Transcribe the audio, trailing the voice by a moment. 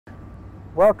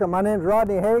Welcome, my name is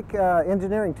Rodney Hake,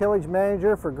 Engineering Tillage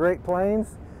Manager for Great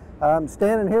Plains. I'm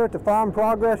standing here at the Farm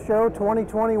Progress Show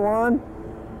 2021,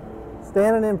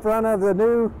 standing in front of the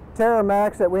new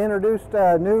Terra-Max that we introduced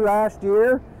new last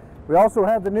year. We also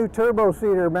have the new turbo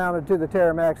seeder mounted to the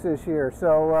Terra-Max this year.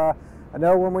 So I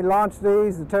know when we launched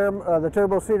these, the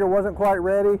turbo seeder wasn't quite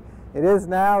ready. It is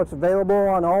now. It's available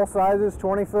on all sizes,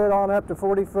 20 foot on up to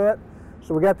 40 foot.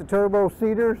 So we got the turbo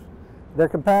seeders. They're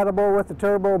compatible with the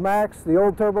Turbo Max, the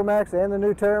old Turbo Max and the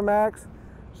new Terra-Max.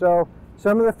 So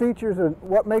some of the features of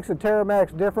what makes a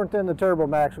Terra-Max different than the Turbo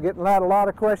Max. We're getting a lot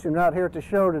of questions out here at the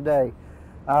show today.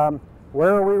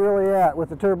 Where are we really at with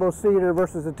the turbo seeder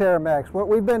versus the Terra-Max? What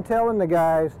we've been telling the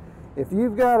guys, if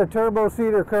you've got a turbo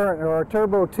seeder current or a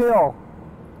turbo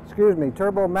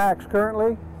Max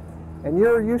currently, and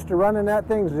you're used to running that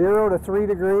thing 0 to 3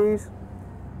 degrees,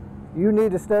 you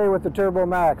need to stay with the Turbo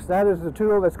Max. That is the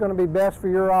tool that's going to be best for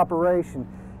your operation.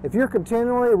 If you're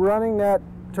continually running that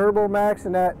Turbo Max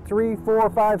in that 3, 4,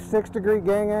 5, 6 degree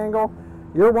gang angle,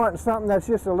 you're wanting something that's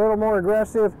just a little more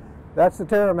aggressive, that's the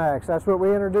Terra-Max. That's what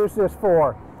we introduced this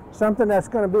for. Something that's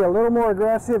going to be a little more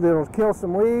aggressive. It'll kill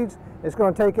some weeds. It's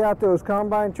going to take out those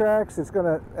combine tracks. It's going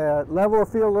to level the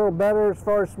field a little better as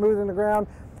far as smoothing the ground.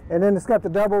 And then it's got the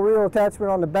double reel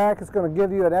attachment on the back. It's going to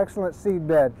give you an excellent seed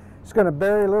bed. It's going to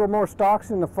bury a little more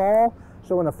stalks in the fall.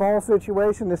 So in a fall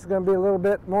situation, this is going to be a little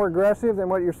bit more aggressive than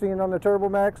what you're seeing on the Turbo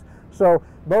Max. So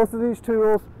both of these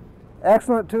tools,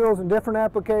 excellent tools in different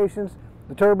applications.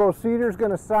 The turbo seeder is going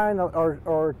to shine,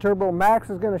 or Turbo Max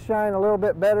is going to shine a little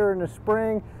bit better in the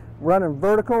spring, running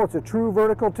vertical. It's a true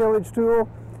vertical tillage tool.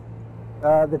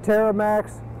 The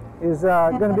Terra-Max is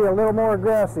going to be a little more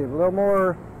aggressive, a little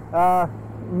more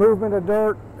movement of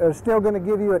dirt. It's still going to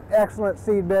give you an excellent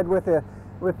seed bed with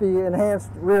the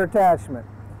enhanced rear attachment.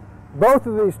 Both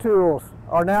of these tools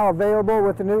are now available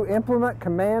with the new Implement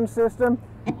Command System.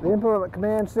 The Implement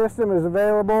Command System is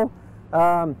available.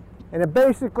 And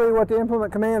basically what the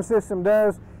Implement Command System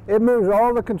does, it moves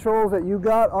all the controls that you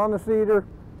got on the seeder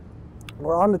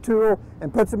or on the tool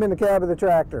and puts them in the cab of the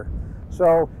tractor.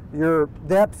 So your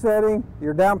depth setting,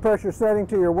 your down pressure setting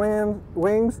to your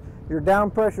wings, your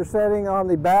down pressure setting on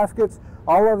the baskets,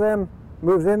 all of them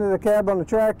moves into the cab on the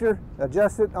tractor,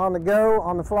 adjust it on the go,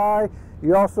 on the fly.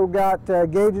 You also got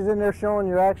gauges in there showing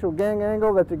your actual gang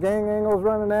angle that the gang angle is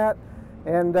running at.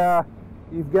 And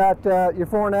you've got your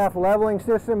 4.5 leveling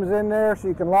systems in there, so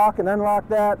you can lock and unlock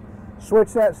that,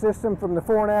 switch that system from the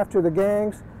 4.5 to the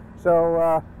gangs.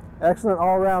 So excellent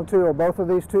all-around tool. Both of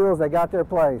these tools, they got their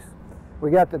place. We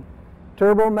got the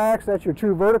Turbo Max, that's your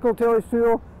true vertical tillage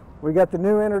tool. We got the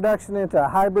new introduction into a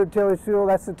hybrid tillage tool,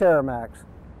 that's the Terra-Max.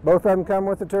 Both of them come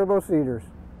with the turbo seeders.